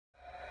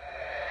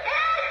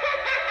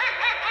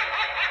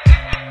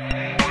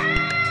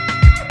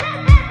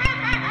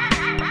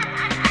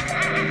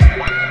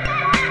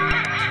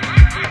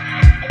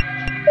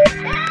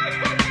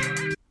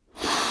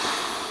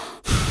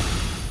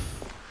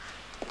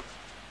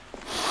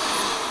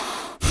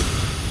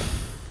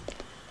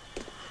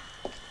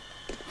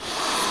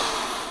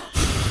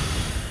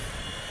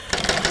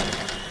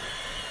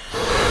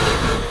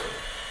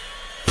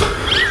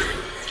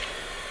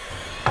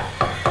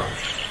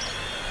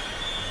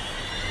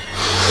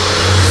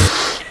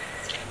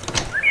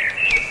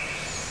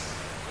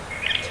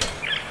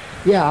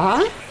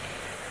Yeah?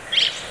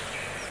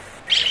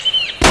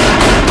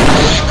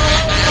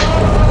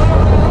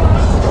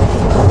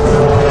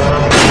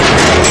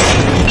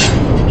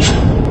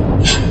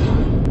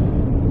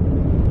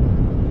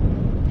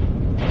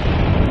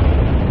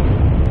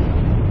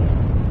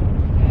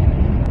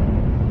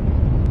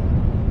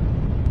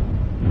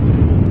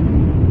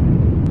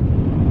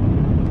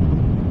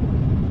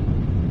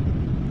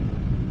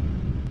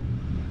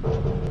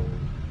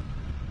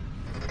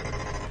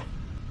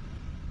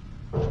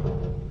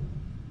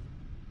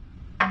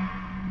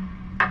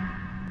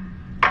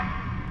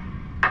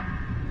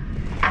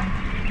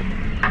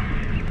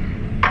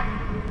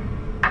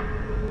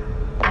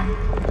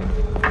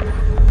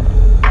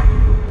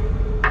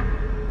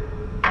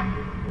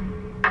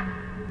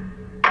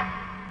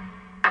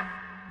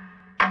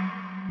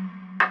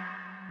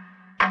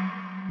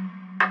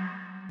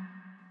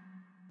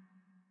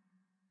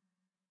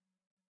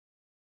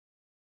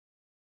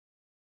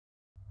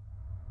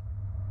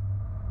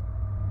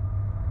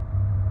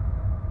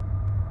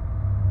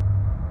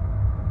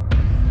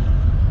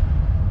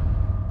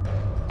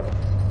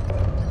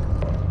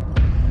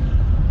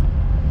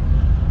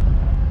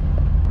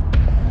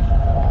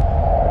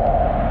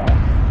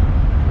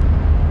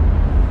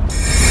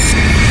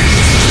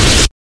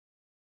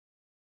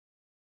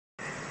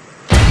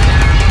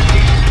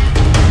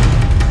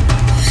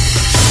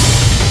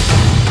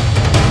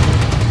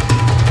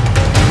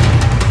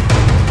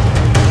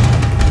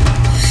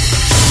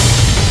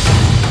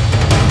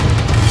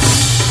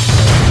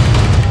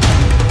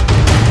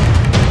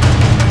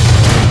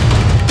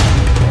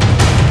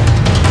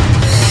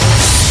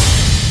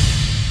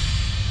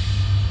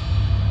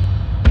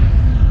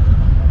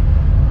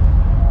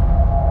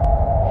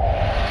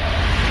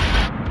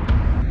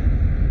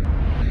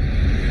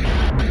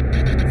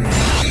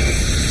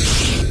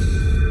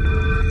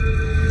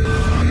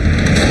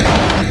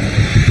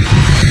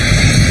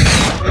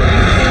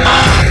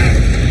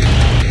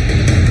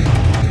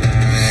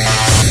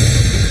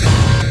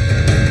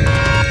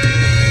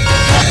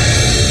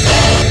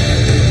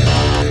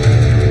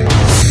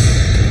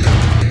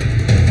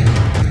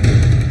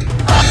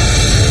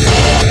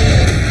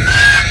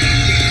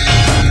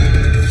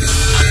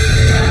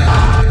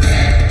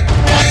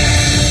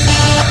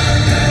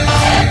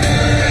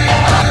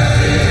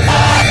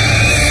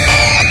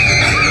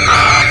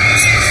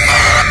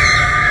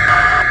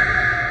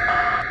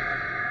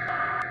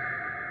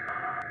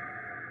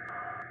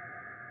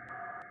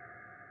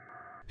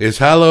 It's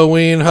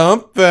Halloween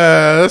Hump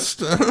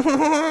Fest.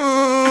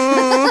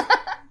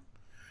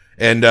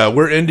 And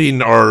we're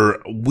ending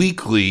our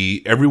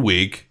weekly, every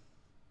week.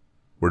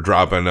 We're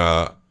dropping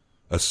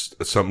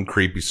something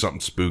creepy, something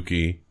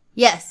spooky.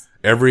 Yes.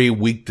 Every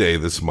weekday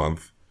this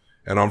month.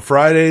 And on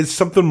Fridays,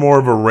 something more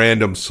of a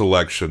random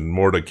selection,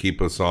 more to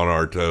keep us on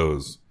our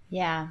toes.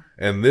 Yeah.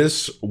 And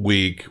this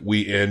week,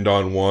 we end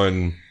on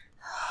one,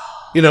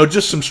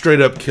 just some straight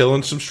up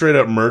killing, some straight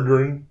up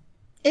murdering.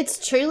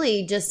 It's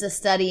truly just a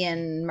study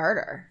in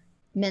murder,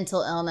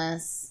 mental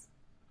illness.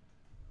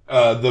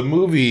 The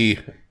movie,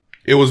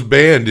 it was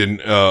banned in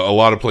a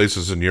lot of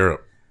places in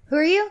Europe. Who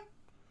are you?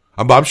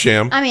 I'm Bob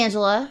Sham. I'm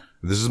Angela.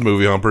 This is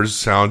Movie Humpers.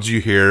 Sounds you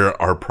hear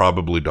are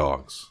probably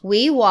dogs.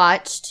 We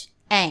watched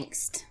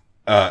Angst.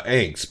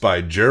 Angst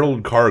by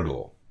Gerald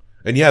Cargill.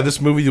 And yeah,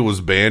 this movie was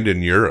banned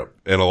in Europe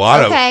and a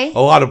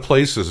lot of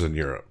places in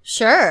Europe.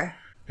 Sure.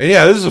 And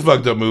yeah, this is a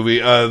fucked up movie.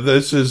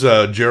 This is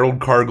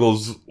Gerald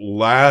Cargill's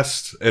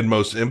last and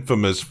most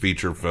infamous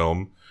feature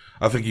film.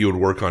 I think he would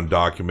work on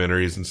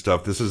documentaries and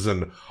stuff. This is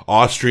an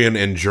Austrian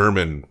and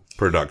German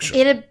production.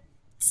 It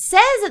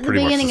says at the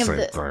Pretty beginning much of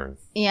the the same thing.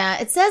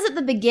 Yeah, it says at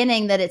the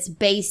beginning that it's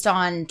based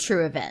on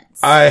true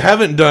events. I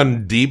haven't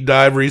done deep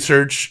dive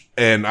research,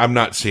 and I'm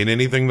not seeing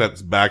anything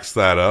that backs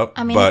that up.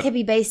 I mean, it could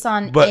be based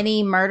on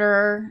any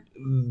murder.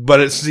 But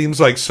it seems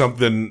like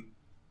something,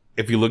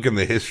 if you look in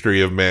the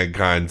history of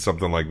mankind,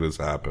 something like this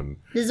happened.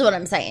 This is what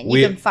I'm saying.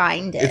 You can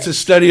find it. It's a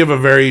study of a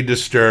very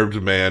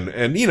disturbed man.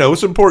 And,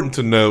 it's important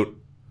to note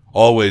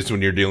always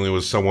when you're dealing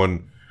with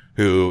someone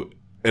who,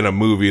 in a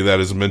movie that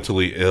is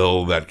mentally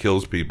ill, that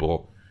kills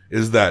people,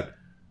 is that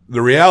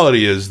the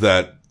reality is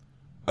that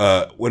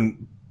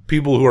when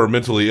people who are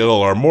mentally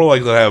ill are more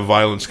likely to have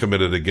violence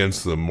committed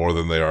against them more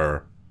than they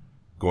are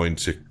going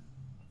to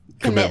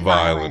commit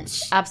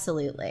violence.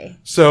 Absolutely.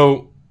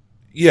 So,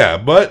 yeah,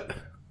 but,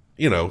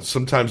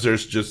 sometimes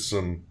there's just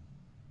some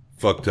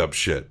fucked up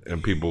shit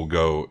and people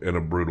go in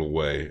a brutal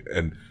way.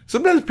 And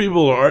sometimes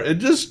it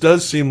just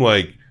does seem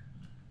like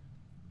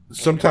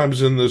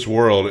sometimes in this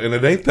world, and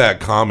it ain't that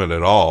common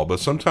at all, but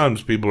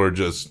sometimes people are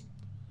just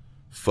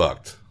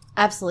fucked.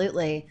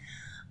 Absolutely.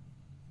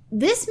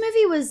 This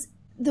movie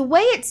the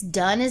way it's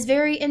done is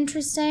very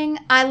interesting.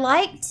 I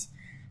liked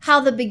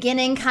how the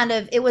beginning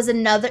it was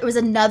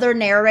another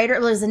narrator.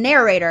 It was a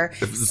narrator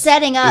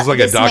setting up like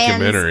this a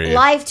documentary. man's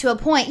life to a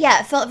point. Yeah,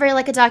 it felt very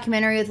like a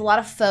documentary with a lot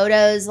of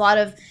photos,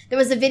 there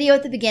was a video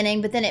at the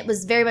beginning, but then it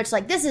was very much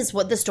like, this is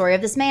what the story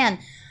of this man.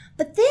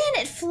 But then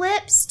it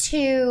flips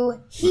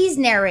to he's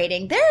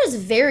narrating. There's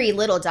very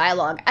little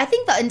dialogue. I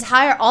think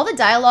all the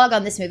dialogue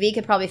on this movie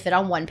could probably fit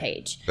on one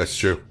page. That's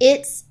true.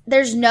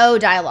 There's no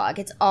dialogue.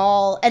 It's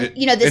all, and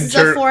this is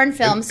a foreign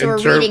film, so we're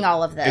reading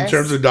all of this. In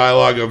terms of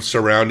dialogue of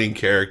surrounding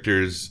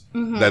characters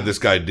that this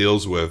guy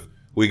deals with,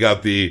 we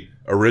got the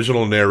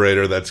original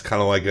narrator that's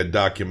kind of like a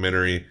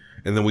documentary,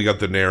 and then we got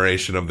the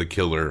narration of the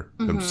killer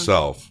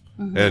himself.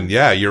 And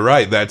yeah, you're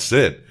right. That's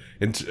it.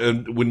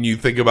 And when you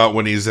think about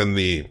when he's in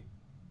the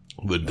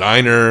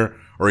diner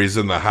or he's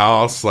in the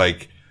house,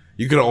 like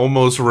you can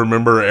almost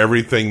remember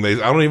everything. I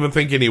don't even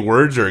think any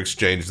words are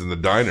exchanged in the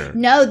diner.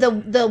 No,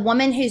 the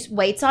woman who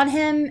waits on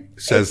him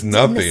says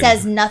nothing.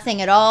 Says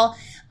nothing at all.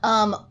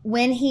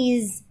 When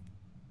he's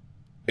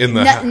in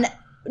the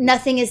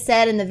nothing is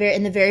said in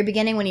the very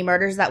beginning when he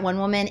murders that one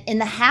woman in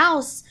the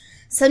house.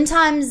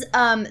 Sometimes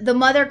the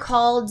mother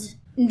called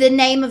the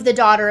name of the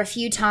daughter a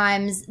few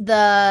times.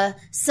 The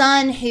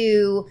son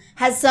who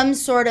has some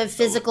sort of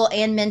physical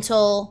and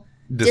mental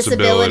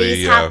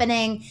disabilities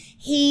happening.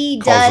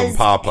 He calls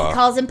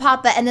him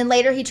Papa, and then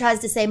later he tries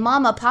to say,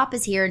 "Mama,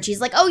 Papa's here," and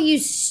she's like, "Oh, you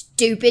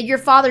stupid! Your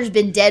father's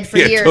been dead for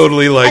years."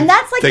 Totally, like, and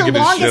that's like the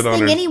longest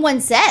thing anyone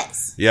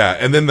says. Yeah,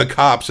 and then the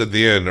cops at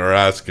the end are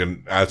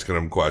asking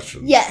him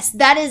questions. Yes,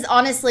 that is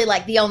honestly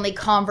like the only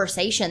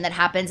conversation that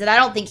happens, and I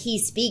don't think he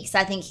speaks.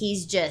 I think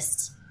he's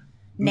just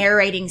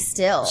narrating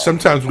still.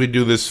 Sometimes we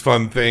do this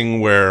fun thing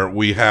where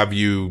we have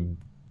you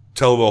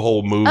tell the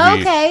whole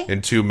movie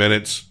in 2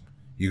 minutes.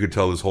 You could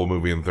tell this whole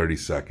movie in 30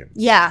 seconds.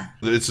 Yeah.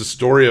 It's a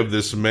story of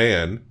this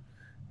man,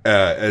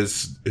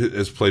 as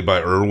played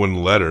by Erwin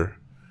Leder.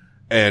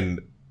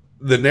 And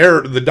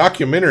the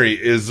documentary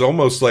is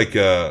almost like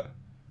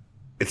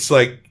it's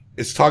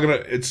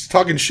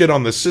talking shit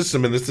on the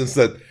system in the sense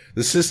that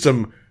the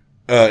system,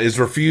 is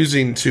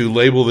refusing to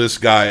label this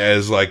guy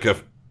as like a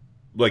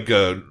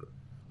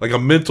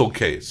mental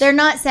case. They're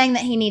not saying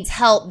that he needs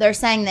help. They're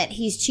saying that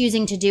he's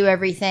choosing to do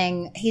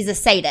everything. He's a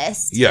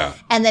sadist. Yeah.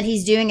 And that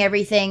he's doing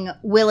everything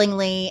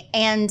willingly.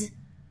 And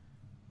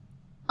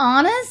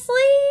honestly,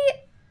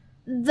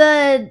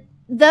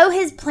 though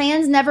his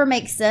plans never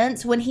make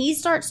sense, when he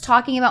starts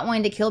talking about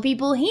wanting to kill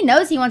people, he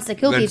knows he wants to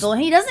kill people,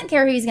 and he doesn't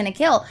care who he's going to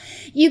kill.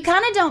 You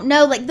kind of don't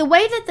know. Like, the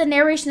way that the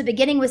narration at the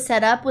beginning was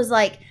set up was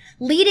like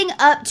leading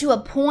up to a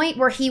point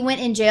where he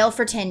went in jail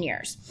for 10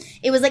 years.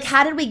 It was like,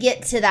 how did we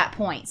get to that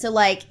point? So,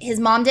 like, his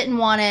mom didn't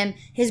want him.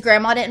 His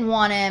grandma didn't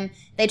want him.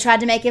 They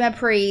tried to make him a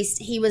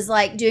priest. He was,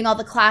 like, doing all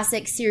the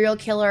classic serial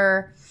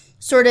killer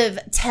sort of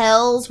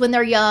tells when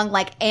they're young,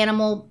 like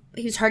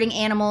he was hurting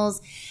animals.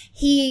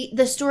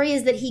 The story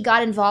is that he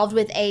got involved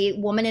with a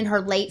woman in her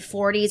late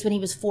 40s when he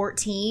was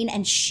 14,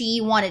 and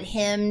she wanted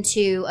him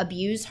to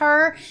abuse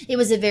her. It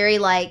was a very,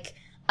 like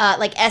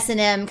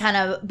S&M kind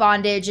of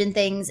bondage and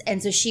things,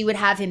 and so she would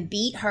have him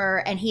beat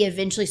her, and he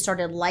eventually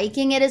started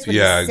liking it, is what he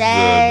says.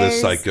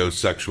 The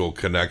psychosexual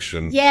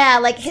connection. Yeah,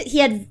 like he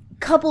had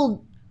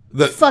couple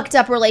fucked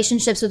up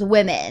relationships with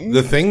women.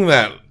 The thing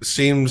that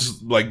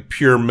seems like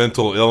pure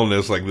mental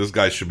illness, like this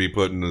guy should be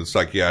put in a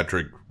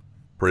psychiatric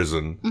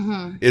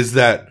prison, is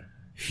that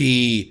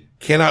he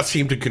cannot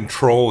seem to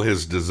control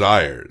his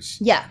desires.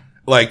 Yeah.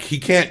 Like, he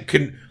can't,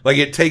 like,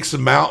 it takes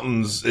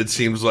mountains, it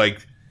seems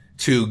like,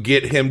 to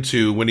get him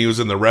to, when he was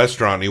in the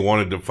restaurant, he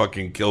wanted to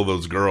fucking kill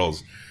those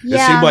girls.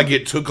 Yeah. It seemed like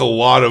it took a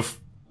lot of,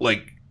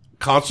 like,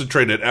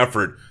 concentrated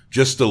effort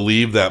just to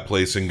leave that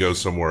place and go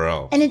somewhere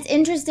else. And it's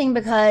interesting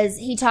because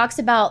he talks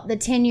about the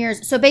 10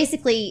 years. So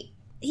basically,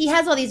 he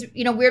has all these,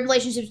 weird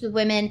relationships with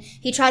women.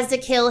 He tries to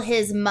kill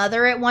his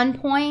mother at one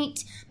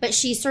point, but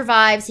she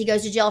survives. He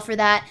goes to jail for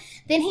that.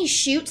 Then he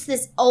shoots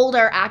this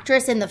older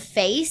actress in the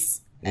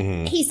face.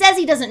 Mm-hmm. He says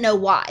he doesn't know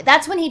why.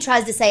 That's when he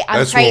tries to say,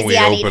 I'm crazy,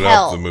 I need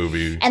help. The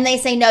movie. And they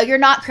say, no, you're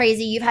not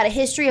crazy. You've had a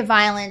history of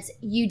violence.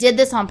 You did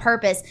this on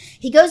purpose.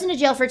 He goes into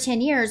jail for 10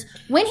 years.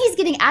 When he's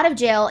getting out of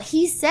jail,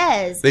 he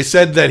says... They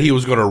said that he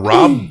was going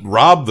to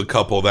rob the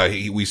couple that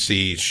we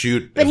see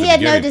shoot. But he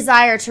had no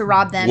desire to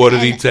rob them. What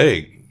did he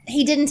take?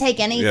 He didn't take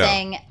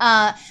anything.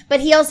 Yeah. But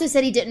he also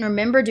said he didn't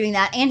remember doing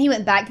that. And he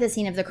went back to the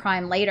scene of the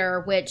crime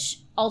later, which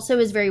also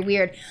is very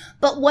weird.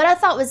 But what I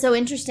thought was so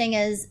interesting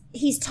is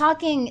he's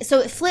talking. So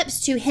it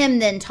flips to him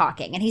then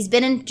talking. And he's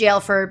been in jail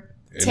for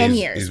 10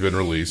 years. He's been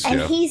released,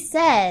 and he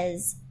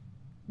says,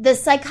 the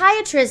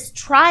psychiatrist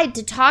tried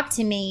to talk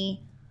to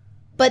me,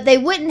 but they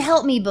wouldn't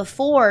help me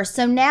before.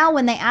 So now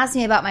when they ask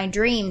me about my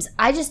dreams,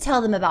 I just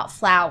tell them about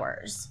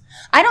flowers.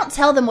 I don't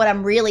tell them what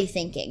I'm really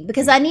thinking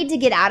because I need to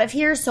get out of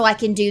here so I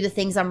can do the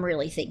things I'm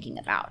really thinking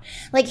about.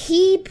 Like,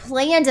 he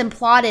planned and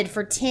plotted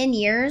for 10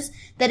 years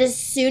that as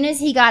soon as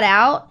he got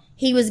out,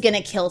 he was going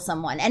to kill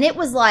someone. And it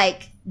was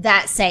like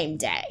that same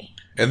day.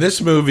 And this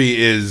movie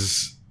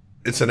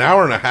it's an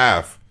hour and a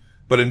half,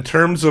 but in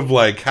terms of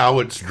like how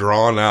it's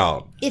drawn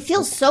out, it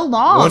feels so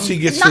long. Once he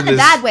gets not in a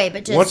bad way,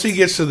 but just once he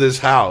gets to this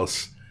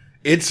house,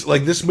 it's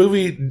like this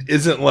movie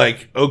isn't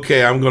like,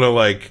 okay, I'm going to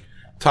like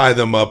tie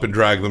them up and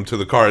drag them to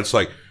the car. It's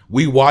like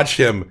we watch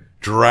him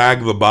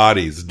drag the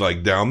bodies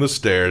like down the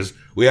stairs.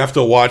 We have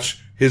to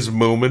watch his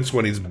moments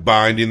when he's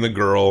binding the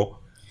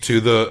girl. to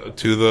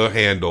the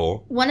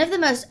handle. One of the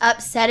most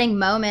upsetting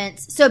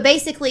moments. So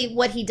basically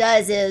what he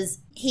does is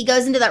he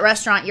goes into that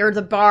restaurant, or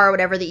the bar or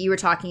whatever that you were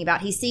talking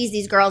about. He sees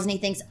these girls and he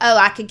thinks, oh,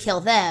 I could kill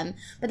them.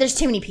 But there's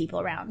too many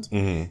people around.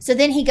 Mm-hmm. So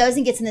then he goes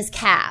and gets in this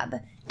cab.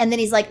 And then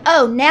he's like,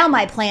 oh, now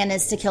my plan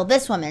is to kill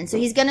this woman. So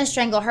he's going to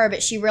strangle her,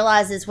 but she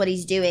realizes what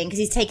he's doing because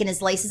he's taking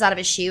his laces out of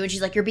his shoe. And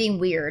she's like, you're being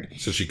weird.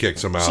 So she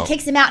kicks him out. She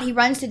kicks him out. He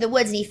runs through the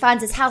woods and he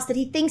finds his house that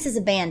he thinks is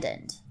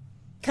abandoned.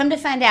 Come to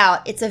find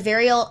out, it's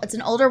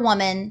an older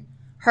woman,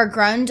 her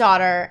grown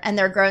daughter, and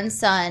their grown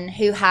son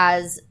who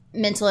has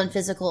mental and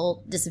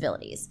physical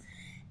disabilities.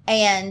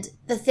 And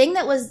the thing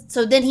that was,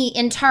 so then he,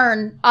 in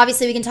turn,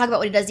 obviously we can talk about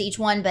what he does to each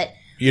one, but.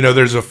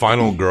 There's a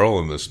final girl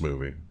in this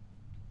movie.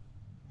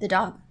 The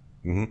dog.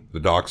 Mm-hmm. The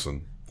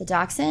dachshund. The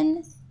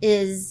dachshund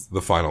is.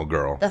 The final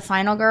girl. The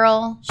final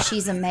girl.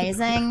 She's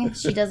amazing.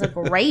 She does a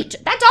great,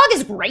 that dog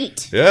is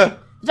great. Yeah.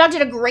 The dog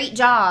did a great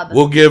job.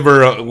 We'll give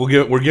her,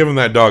 we're giving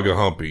that dog a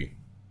Humpy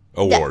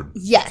award.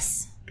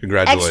 Yes.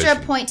 Congratulations.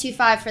 Extra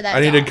 0.25 for that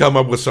I need to come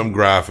up with some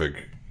graphic.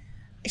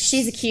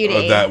 She's a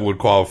cutie. That would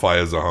qualify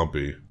as a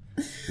Humpy.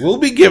 We'll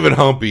be giving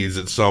Humpies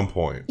at some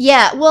point.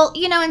 Yeah, well,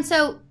 and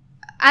so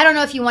I don't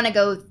know if you want to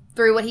go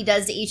through what he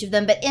does to each of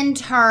them, but in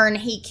turn,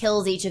 he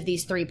kills each of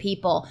these three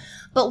people.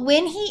 But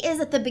when he is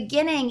at the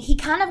beginning, he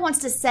kind of wants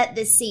to set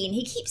this scene.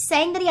 He keeps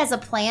saying that he has a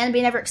plan, but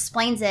he never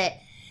explains it.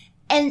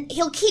 And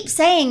he'll keep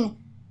saying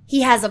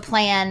he has a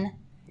plan.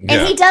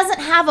 And he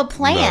doesn't have a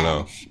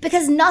plan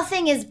because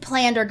nothing is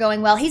planned or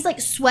going well. He's like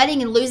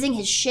sweating and losing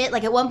his shit.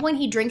 Like at one point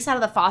he drinks out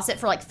of the faucet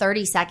for like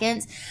 30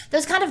 seconds.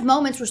 Those kind of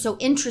moments were so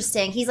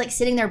interesting. He's like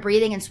sitting there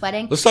breathing and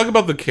sweating. Let's talk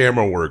about the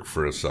camera work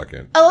for a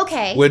second. Oh,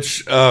 okay.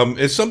 Which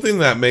is something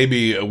that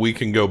maybe we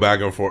can go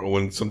back and forth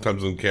when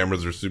sometimes when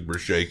cameras are super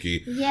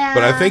shaky. Yeah.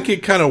 But I think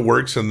it kind of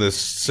works in this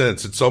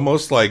sense. It's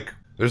almost like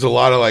there's a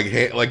lot of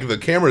like the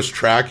camera's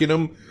tracking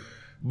them.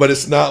 But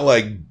it's not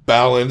like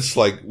balanced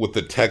like with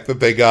the tech that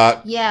they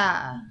got.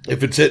 Yeah.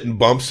 If it's hitting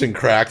bumps and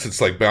cracks, it's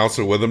like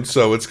bouncing with them.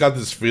 So it's got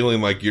this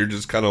feeling like you're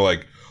just kind of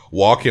like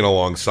walking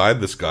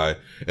alongside this guy.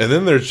 And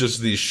then there's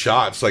just these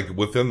shots like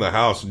within the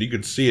house and you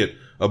can see it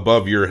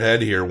above your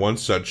head here. One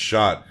such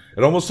shot.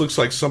 It almost looks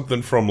like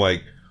something from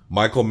like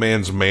Michael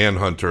Mann's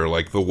Manhunter,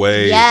 like the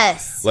way,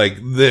 yes, like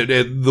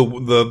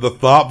the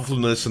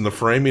thoughtfulness and the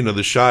framing of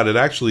the shot. It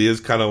actually is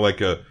kind of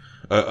like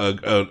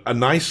a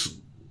nice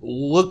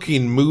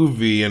looking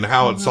movie and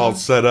how it's all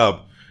set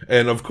up.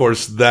 And of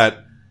course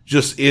that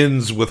just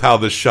ends with how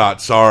the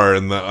shots are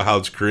and how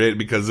it's created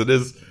because it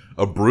is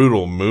a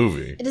brutal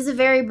movie. It is a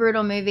very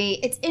brutal movie.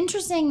 It's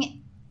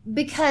interesting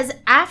because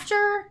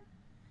after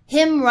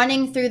him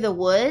running through the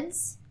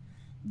woods,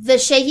 the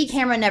shaky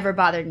camera never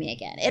bothered me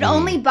again. It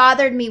only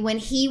bothered me when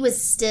he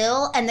was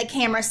still and the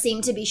camera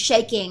seemed to be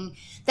shaking.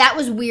 That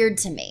was weird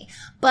to me.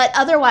 But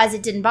otherwise,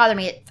 it didn't bother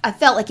me. I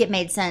felt like it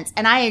made sense.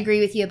 And I agree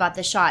with you about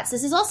the shots.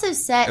 This is also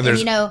set, and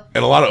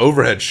a lot of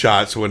overhead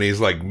shots when he's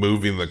like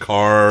moving the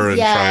car and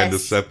trying to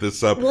set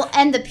this up. Well,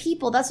 and the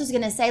people, that's what I was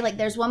going to say. Like,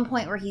 there's one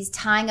point where he's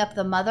tying up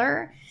the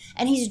mother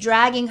and he's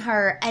dragging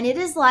her. And it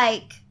is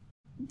like,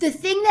 the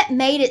thing that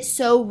made it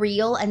so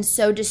real and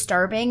so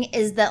disturbing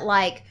is that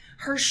like,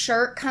 her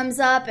shirt comes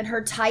up and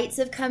her tights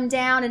have come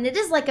down and it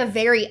is like a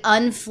very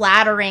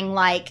unflattering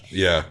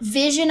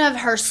vision of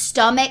her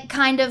stomach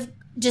kind of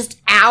just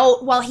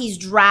out while he's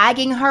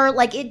dragging her.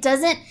 Like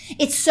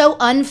it's so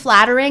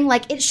unflattering.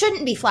 Like it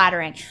shouldn't be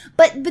flattering.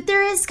 But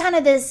there is kind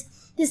of this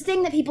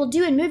thing that people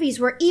do in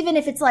movies where even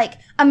if it's like,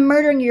 I'm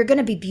murdering you, you're going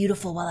to be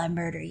beautiful while I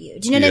murder you.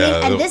 Do you know what I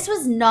mean? And this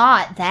was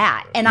not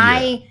that. And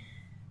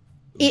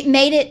it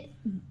made it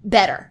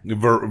better.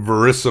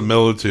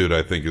 Verisimilitude,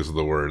 I think, is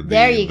the word.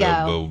 There you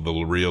go.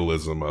 The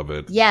realism of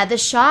it. Yeah, the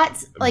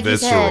shots, like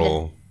visceral.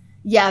 You said.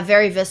 Yeah,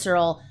 very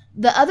visceral.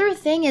 The other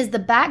thing is the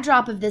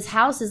backdrop of this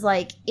house is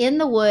like in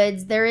the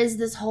woods. There is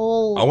this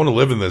whole. I want to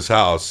live in this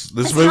house.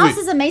 This house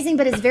is amazing,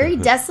 but it's very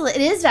desolate.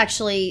 It is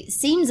actually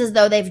seems as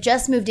though they've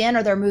just moved in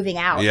or they're moving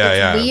out.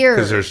 Yeah, it's weird.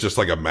 Because there's just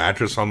like a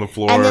mattress on the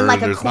floor, and then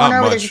like a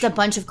corner where there's just a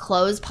bunch of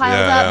clothes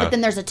piled up. But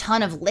then there's a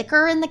ton of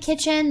liquor in the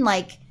kitchen.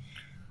 Like.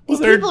 These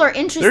people are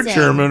interesting. They're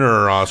German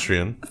or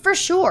Austrian. For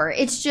sure.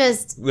 It's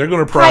just they're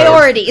going to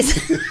priorities.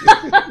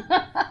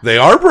 They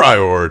are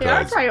prioritizing. They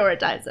are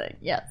prioritizing,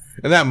 yes.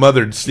 And that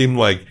mother seemed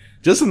like,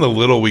 just in the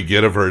little we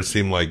get of her, it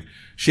seemed like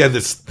she had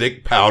this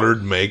thick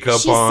powdered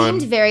makeup on. She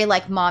seemed very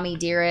like Mommy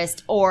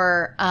Dearest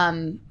or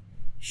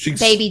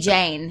Baby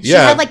Jane. She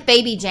had like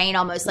Baby Jane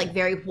almost, like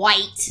very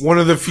white. One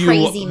of the few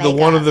crazy makeup.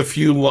 One of the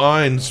few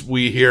lines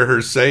we hear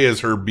her say is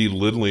her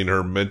belittling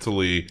her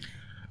mentally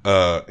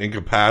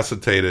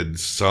incapacitated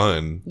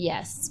son.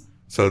 Yes.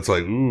 So it's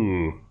like,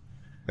 ooh.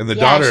 And the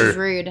daughter, she's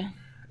rude.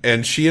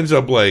 And she ends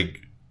up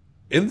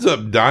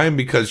dying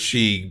because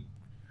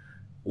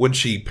when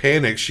she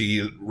panics,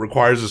 she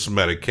requires this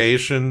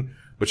medication,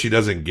 but she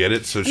doesn't get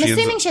it. So I'm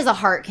assuming she has a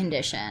heart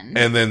condition.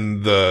 And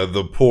then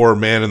the poor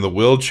man in the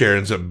wheelchair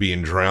ends up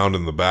being drowned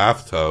in the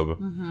bathtub.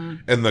 Mm-hmm.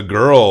 And the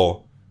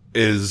girl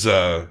is,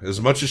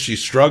 as much as she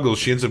struggles,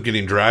 she ends up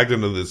getting dragged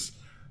into this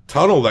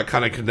tunnel that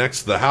kind of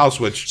connects to the house,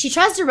 which she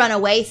tries to run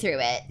away through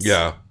it.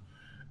 Yeah.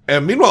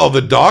 And meanwhile,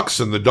 the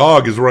dachshund, the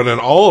dog, is running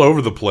all over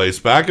the place,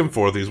 back and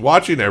forth. He's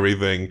watching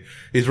everything.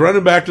 He's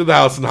running back to the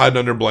house and hiding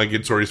under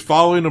blankets, or he's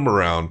following him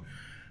around.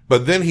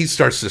 But then he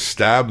starts to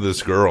stab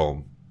this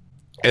girl.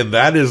 And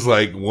that is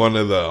like one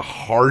of the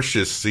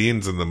harshest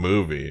scenes in the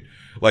movie.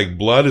 Like,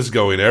 blood is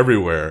going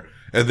everywhere.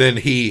 And then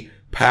he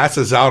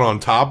passes out on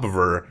top of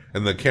her,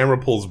 and the camera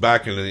pulls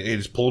back, and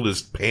he's pulled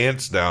his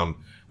pants down,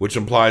 which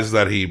implies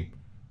that he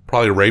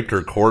probably raped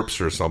her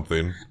corpse or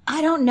something.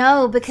 I don't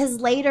know,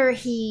 because later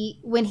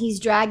when he's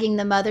dragging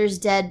the mother's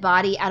dead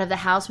body out of the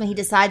house, when he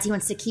decides he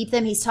wants to keep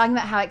them, he's talking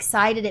about how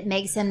excited it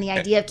makes him, the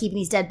idea of keeping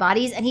these dead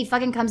bodies, and he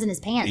fucking comes in his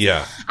pants.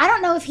 Yeah. I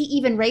don't know if he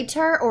even raped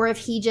her or if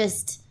he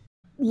just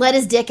let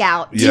his dick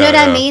out. Do you know what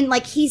I mean?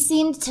 Like, he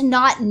seemed to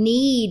not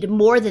need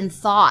more than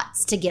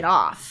thoughts to get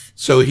off.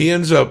 So he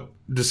ends up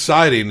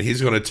deciding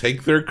he's going to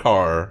take their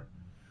car.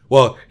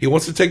 Well, he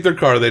wants to take their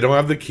car. They don't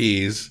have the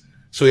keys.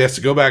 So he has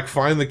to go back,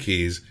 find the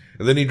keys.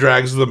 And then he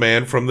drags the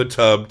man from the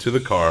tub to the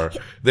car.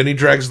 Then he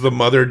drags the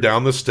mother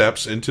down the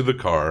steps into the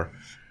car.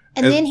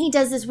 And then he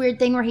does this weird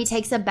thing where he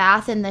takes a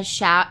bath in the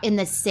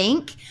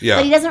sink. Yeah.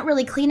 But he doesn't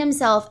really clean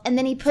himself. And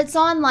then he puts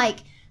on like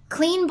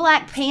clean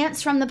black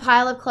pants from the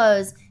pile of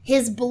clothes,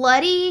 his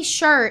bloody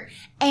shirt,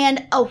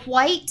 and a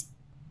white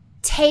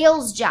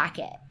tails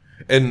jacket.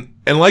 And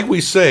like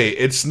we say,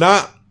 it's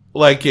not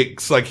like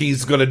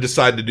he's going to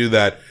decide to do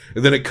that.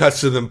 And then it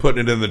cuts to them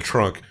putting it in the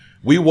trunk.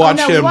 We watch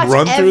him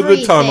run through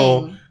the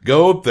tunnel,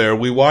 go up there.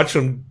 We watch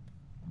him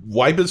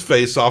wipe his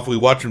face off. We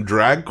watch him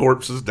drag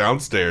corpses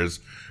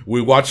downstairs.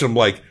 We watch him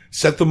like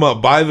set them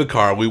up by the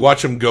car. We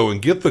watch him go and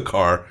get the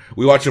car.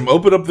 We watch him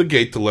open up the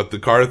gate to let the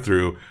car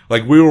through.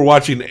 Like, we were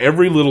watching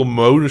every little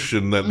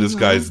motion that this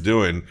guy's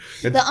doing.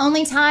 The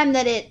only time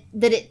that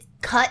it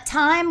cut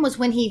time was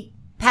when he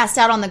passed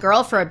out on the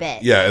girl for a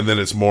bit. Yeah, and then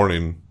it's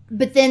morning.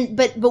 But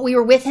we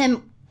were with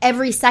him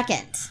every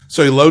second.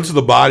 So he loads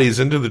the bodies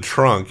into the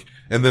trunk.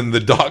 And then the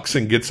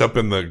dachshund gets up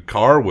in the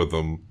car with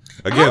him.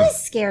 Again, I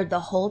was scared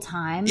the whole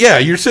time. Yeah,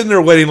 you're sitting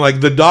there waiting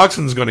like the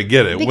dachshund's going to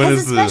get it.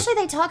 Because especially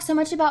they talk so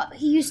much about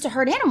he used to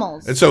hurt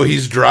animals. And so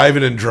he's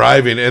driving,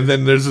 and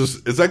then there's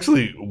this, it's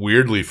actually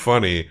weirdly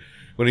funny.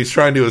 When he's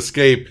trying to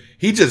escape,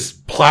 he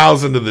just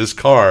plows into this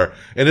car.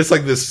 And it's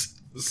like this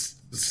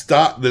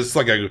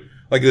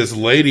this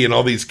lady and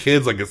all these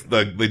kids, like it's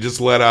like they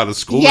just let out of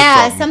school.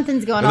 Yeah, or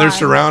something's going on. And they're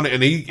surrounded,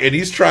 and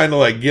he's trying to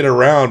like get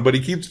around, but he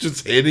keeps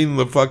just hitting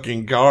the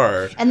fucking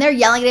car. And they're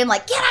yelling at him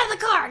like, "Get out of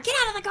the car! Get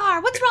out of the car!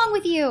 What's wrong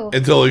with you?"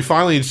 Until he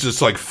finally is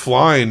just like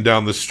flying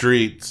down the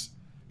streets.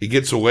 He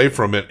gets away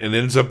from it and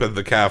ends up at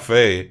the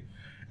cafe.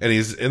 And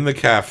he's in the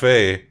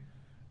cafe,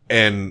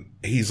 and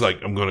he's like,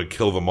 I'm going to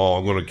kill them all.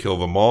 I'm going to kill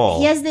them all.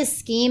 He has this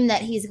scheme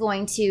that he's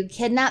going to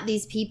kidnap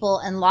these people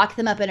and lock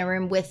them up in a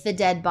room with the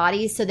dead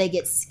bodies so they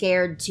get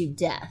scared to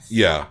death.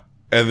 Yeah.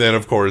 And then,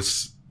 of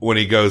course, when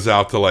he goes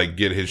out to, like,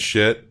 get his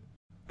shit,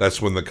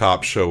 that's when the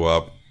cops show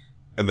up,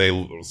 and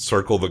they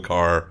circle the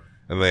car,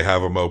 and they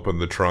have him open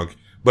the trunk.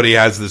 But he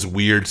has this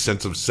weird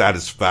sense of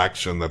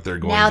satisfaction that they're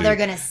going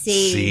to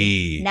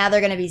see. Now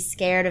they're going to be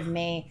scared of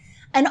me.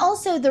 And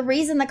also, the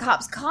reason the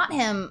cops caught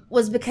him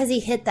was because he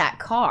hit that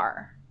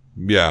car.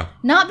 Yeah.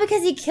 Not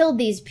because he killed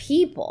these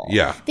people.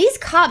 Yeah. These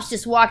cops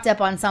just walked up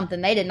on something.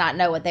 They did not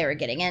know what they were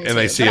getting into. And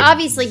they see but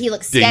obviously, he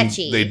looks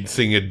sketchy. They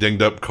see a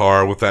dinged up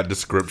car with that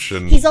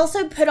description. He's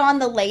also put on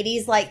the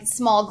ladies' like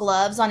small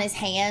gloves on his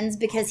hands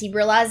because he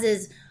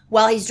realizes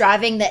while he's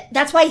driving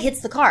that's why he hits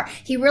the car.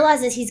 He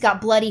realizes he's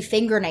got bloody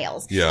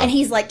fingernails. Yeah. And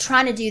he's like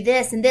trying to do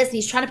this and this, and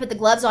he's trying to put the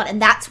gloves on,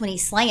 and that's when he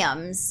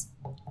slams.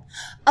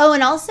 Oh,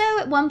 and also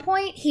at one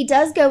point he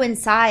does go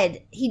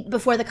inside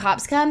before the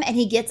cops come, and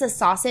he gets a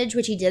sausage,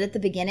 which he did at the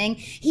beginning.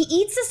 He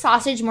eats the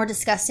sausage more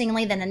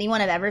disgustingly than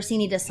anyone I've ever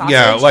seen eat a sausage.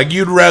 Yeah, like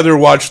you'd rather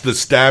watch the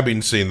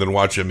stabbing scene than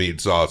watch him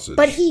eat sausage.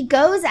 But he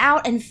goes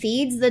out and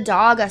feeds the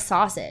dog a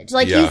sausage.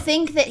 Like, you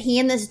think that he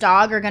and this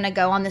dog are going to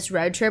go on this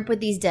road trip with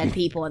these dead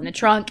people in the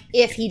trunk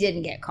if he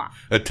didn't get caught.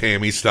 A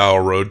Tammy-style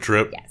road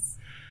trip? Yes.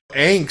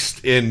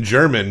 Angst in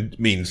German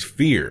means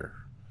fear.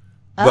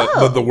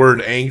 But the word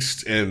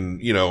angst in,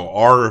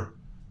 our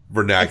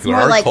vernacular,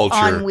 our like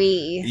culture.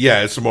 Ennui.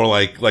 Yeah, it's more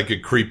like a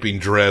creeping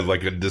dread,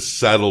 like a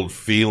dissettled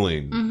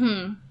feeling.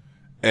 Mm-hmm.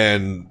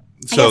 And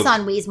so I guess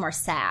ennui is more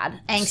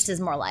sad. Angst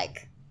is more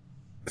like.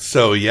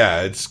 So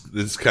yeah,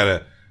 it's kind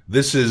of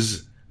this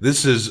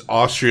is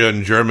Austria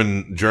and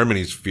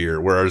Germany's fear,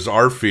 whereas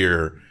our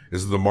fear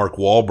is the Mark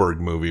Wahlberg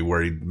movie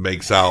where he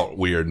makes out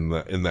weird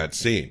in that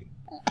scene.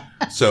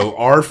 So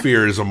our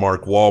fear is a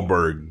Mark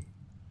Wahlberg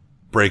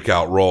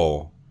breakout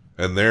role,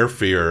 and their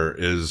fear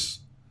is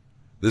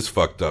this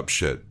fucked up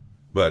shit.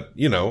 But,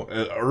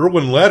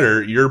 Erwin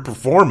Leder, your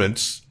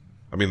performance,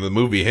 I mean, the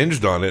movie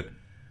hinged on it.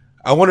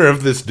 I wonder if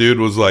this dude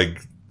was,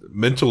 like,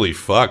 mentally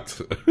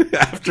fucked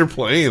after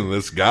playing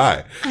this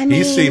guy. I mean,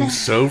 he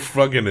seems so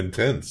fucking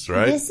intense,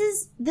 right?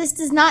 This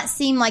does not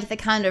seem like the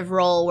kind of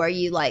role where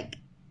you, like,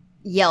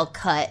 yell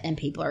cut and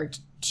people are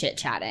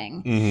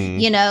chit-chatting.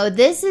 Mm-hmm.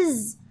 This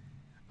is...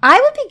 I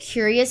would be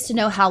curious to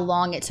know how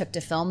long it took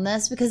to film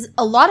this, because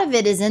a lot of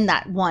it is in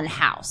that one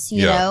house,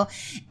 you know?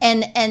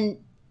 And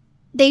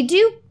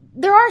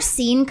there are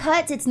scene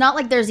cuts. It's not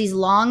like there's these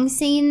long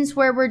scenes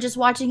where we're just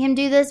watching him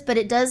do this, but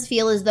it does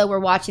feel as though we're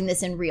watching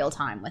this in real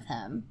time with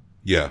him.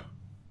 Yeah.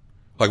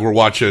 Like we're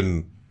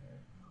watching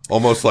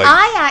almost like...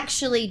 I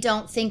actually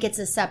don't think it's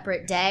a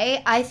separate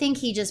day. I think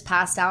he just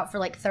passed out for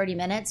like 30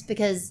 minutes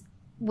because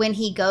when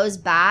he goes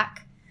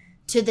back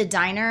to the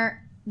diner,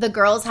 the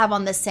girls have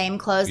on the same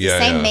clothes. The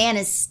same man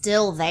is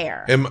still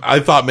there. And I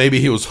thought maybe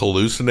he was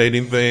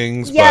hallucinating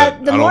things, but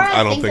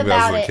I don't think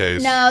that's the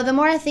case. No, the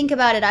more I think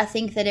about it, I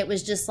think that it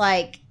was just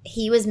like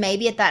he was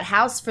maybe at that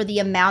house for the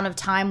amount of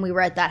time we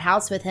were at that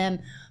house with him,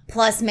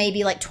 plus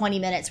maybe like 20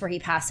 minutes where he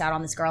passed out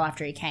on this girl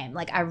after he came.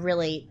 Like I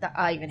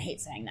even hate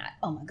saying that.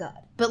 Oh my God.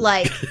 But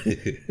like,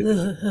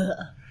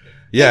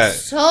 yeah.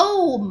 It's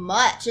so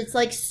much. It's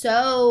like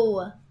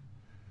so...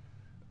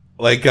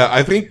 Like,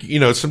 I think,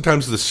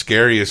 sometimes the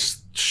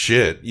scariest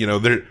shit,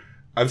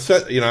 I've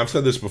said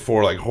this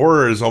before, like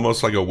horror is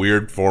almost like a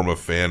weird form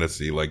of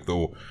fantasy. Like a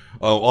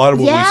lot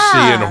of what we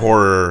see in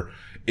horror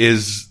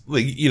is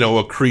like,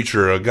 a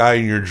creature, a guy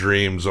in your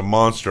dreams, a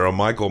monster, a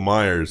Michael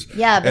Myers.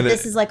 Yeah, but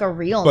this is like a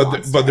real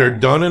monster. But they're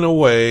done in a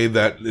way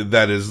that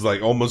is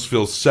like almost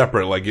feels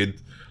separate. Like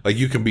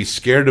you can be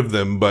scared of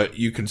them, but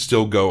you can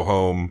still go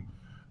home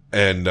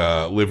and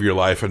live your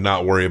life and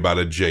not worry about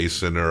a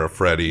Jason or a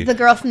Freddy. The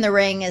girl from The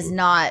Ring is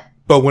not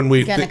when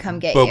we come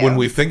get you. When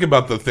we think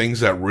about the things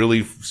that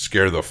really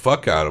scare the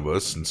fuck out of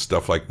us and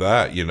stuff like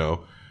that,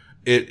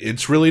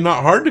 it's really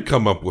not hard to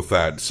come up with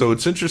that. So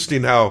it's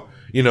interesting how,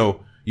 you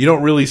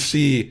don't really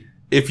see,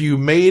 if you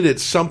made it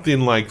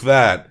something like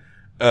that,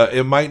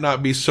 it might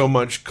not be so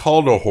much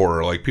called a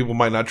horror. Like people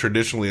might not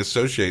traditionally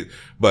associate,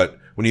 but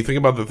when you think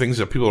about the things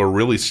that people are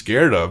really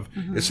scared of,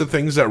 it's the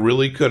things that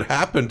really could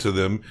happen to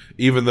them,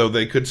 even though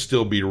they could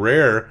still be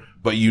rare,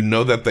 but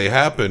that they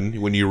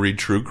happen when you read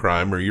true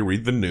crime or you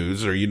read the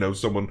news or,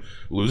 someone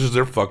loses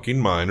their fucking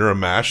mind or a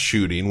mass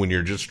shooting when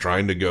you're just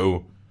trying to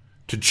go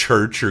to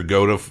church or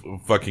go to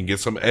fucking get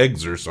some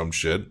eggs or some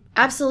shit.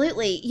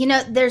 Absolutely.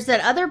 There's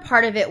that other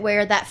part of it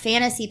where that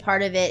fantasy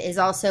part of it is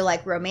also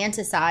like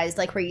romanticized,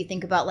 like where you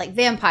think about like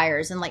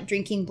vampires and like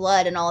drinking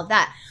blood and all of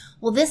that.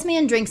 Well, this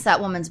man drinks that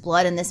woman's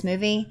blood in this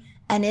movie,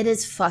 and it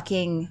is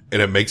fucking...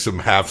 And it makes him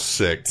half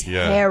sick.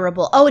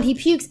 Terrible. Oh, and he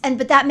pukes,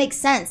 but that makes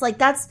sense. Like,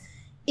 that's...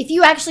 If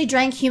you actually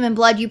drank human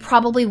blood, you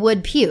probably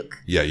would puke.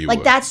 Yeah, you would.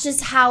 Like, that's just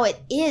how it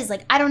is.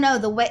 Like, I don't know.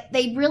 The way...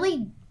 They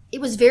really...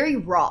 It was very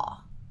raw.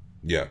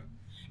 Yeah.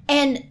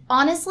 And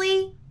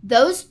honestly,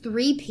 those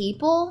 3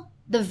 people,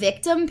 the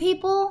victim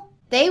people,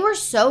 they were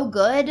so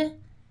good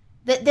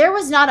that there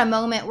was not a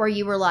moment where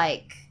you were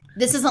like...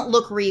 This doesn't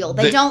look real.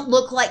 They don't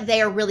look like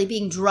they are really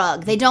being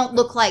drugged. They don't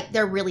look like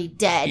they're really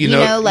dead. You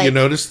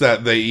notice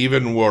that they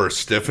even were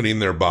stiffening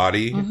their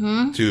body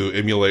to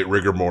emulate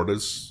rigor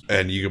mortis,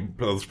 and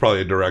that's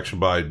probably a direction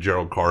by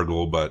Gerald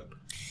Cargill. But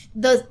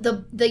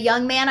the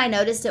young man, I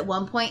noticed at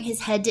one point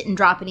his head didn't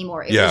drop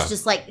anymore. It was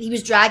just like he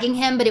was dragging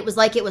him, but it was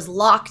like it was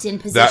locked in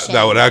position.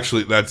 That's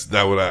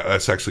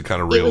actually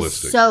kind of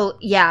realistic. So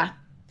yeah.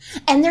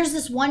 And there's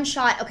this one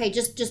shot, okay,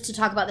 just to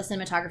talk about the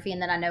cinematography,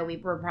 and then I know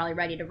we're probably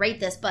ready to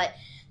rate this, but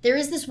there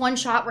is this one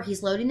shot where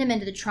he's loading them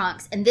into the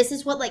trunks, and this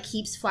is what like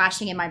keeps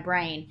flashing in my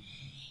brain.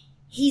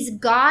 He's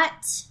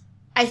got,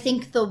 I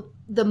think,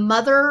 the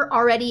mother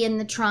already in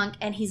the trunk,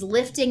 and he's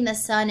lifting the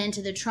son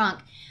into the trunk,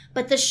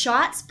 but the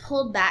shot's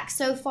pulled back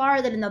so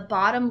far that in the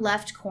bottom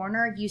left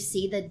corner, you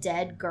see the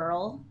dead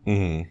girl.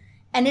 Mm-hmm.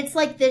 And it's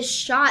like this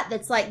shot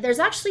that's like, there's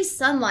actually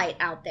sunlight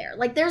out there.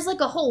 Like, there's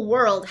like a whole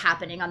world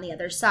happening on the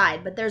other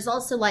side. But there's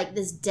also like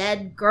this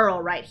dead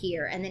girl right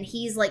here. And then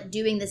he's like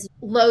doing this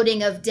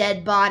loading of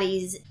dead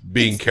bodies.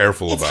 Being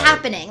careful about it. It's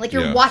happening. Like,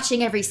 you're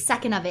watching every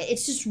second of it.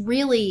 It's just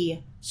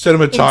really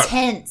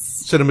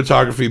intense.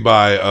 Cinematography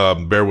by,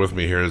 bear with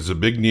me here, is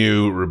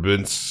Zbigniew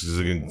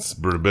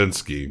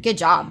Rybinski. Good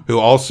job. Who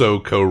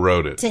also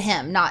co-wrote it. To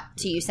him, not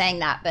to you saying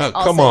that. But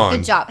also, come on.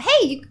 Good job.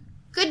 Hey,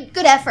 good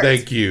effort.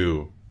 Thank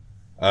you.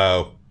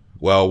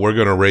 Well, we're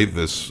going to rate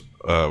this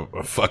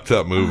a fucked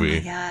up movie.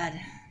 Oh, my God.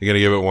 You're going to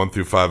give it 1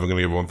 through 5. I'm going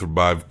to give it 1 through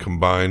 5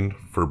 combined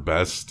for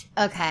best.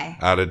 Okay.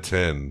 Out of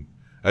 10.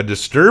 A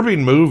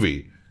disturbing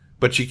movie,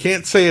 but you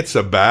can't say it's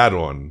a bad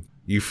one.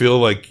 You feel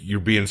like you're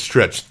being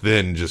stretched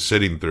thin just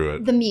sitting through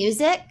it. The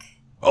music?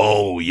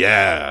 Oh,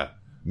 yeah.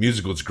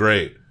 Music was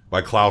great.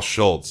 By Klaus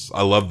Schultze.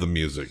 I love the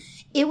music.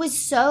 It was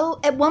so,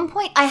 at one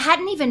point, I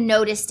hadn't even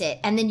noticed it.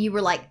 And then you were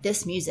like,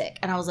 this music.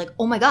 And I was like,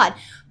 oh my God.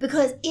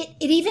 Because it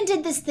even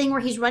did this thing where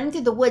he's running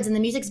through the woods and the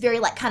music's very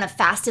like kind of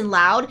fast and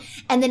loud.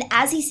 And then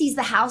as he sees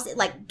the house, it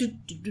like,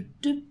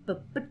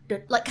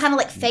 like kind of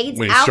like fades out.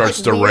 When he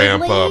starts like, to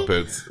weirdly. ramp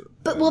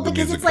up,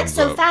 because it's like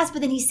so fast.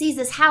 But then he sees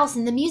this house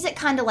and the music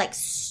kind of like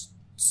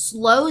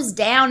slows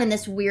down in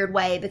this weird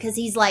way because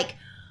he's like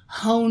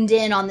honed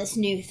in on this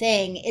new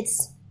thing.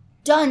 It's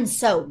done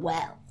so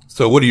well.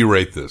 So what do you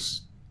rate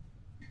this?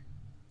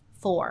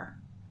 4.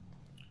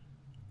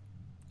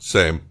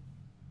 Same.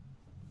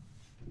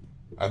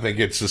 I think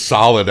it's a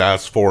solid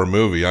ass 4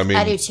 movie. I mean,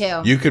 I do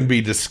too. You can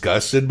be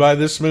disgusted by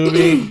this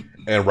movie,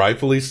 and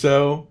rightfully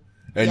so.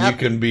 And Yep. you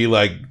can be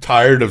like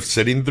tired of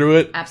sitting through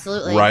it.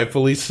 Absolutely.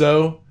 Rightfully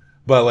so.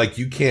 But like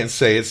you can't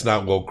say it's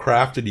not well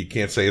crafted. You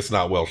can't say it's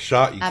not well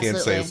shot. You can't say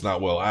Absolutely. it's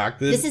not well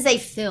acted. This is a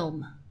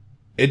film.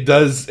 It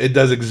does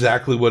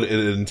exactly what it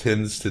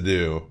intends to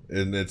do.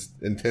 And it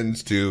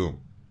intends to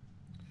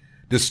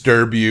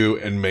disturb you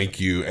and make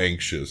you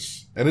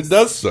anxious. And it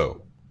does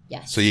so.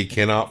 Yes. So you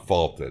cannot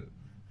fault it.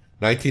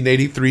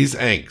 1983's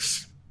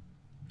Angst,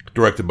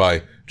 directed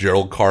by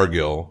Gerald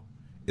Cargill,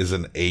 is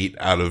an 8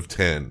 out of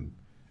 10.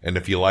 And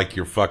if you like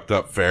your fucked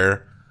up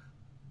fare,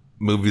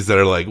 movies that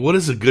are like, what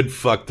is a good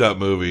fucked up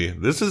movie?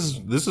 This is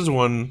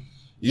one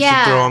you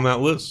should throw on that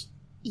list.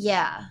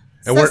 Yeah.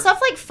 And So stuff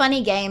like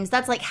Funny Games,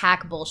 that's like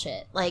hack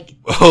bullshit. Like,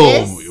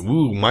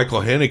 ooh, Michael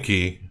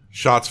Haneke.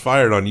 Shots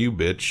fired on you,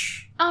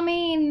 bitch. I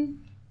mean...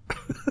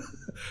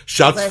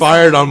 Shots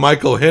fired on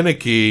Michael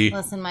Haneke.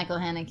 Listen, Michael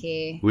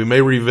Haneke. We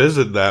may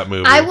revisit that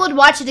movie. I would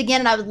watch it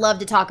again and I would love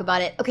to talk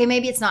about it. Okay,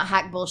 maybe it's not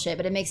hack bullshit,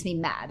 but it makes me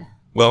mad.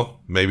 Well,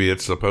 maybe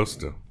it's supposed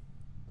to.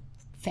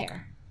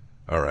 Fair.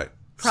 All right.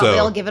 Probably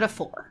I'll give it a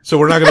 4. So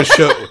we're not going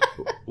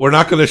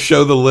to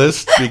show the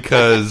list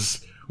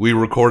because we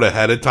record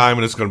ahead of time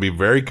and it's going to be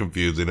very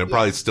confusing. It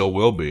probably still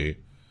will be.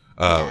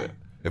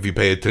 If you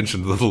pay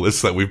attention to the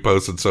list that we've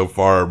posted so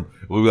far,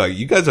 we'll be like,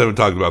 you guys haven't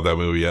talked about that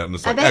movie yet. And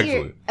it's like,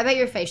 I bet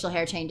your facial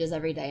hair changes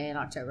every day in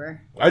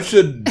October. I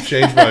should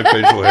change my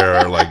facial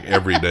hair like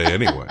every day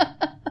anyway.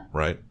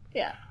 Right?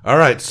 Yeah. All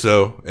right.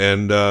 So,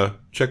 and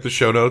check the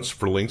show notes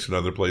for links and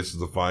other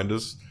places to find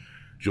us.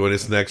 Join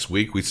us next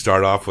week. We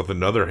start off with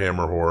another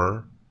Hammer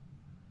horror.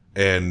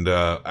 And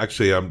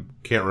actually, I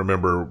can't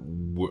remember.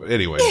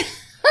 Anyway.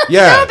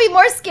 Yeah. There'll be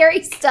more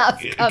scary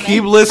stuff coming.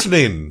 Keep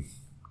listening.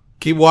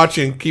 Keep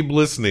watching. Keep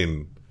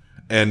listening.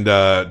 And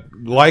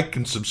like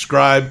and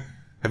subscribe.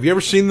 Have you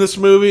ever seen this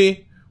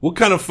movie? What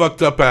kind of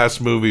fucked up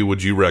ass movie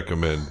would you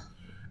recommend?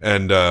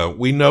 And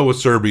we know a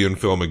Serbian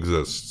film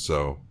exists.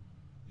 So,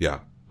 yeah.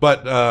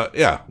 But,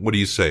 yeah. What do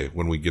you say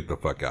when we get the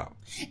fuck out?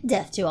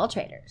 Death to all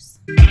traitors.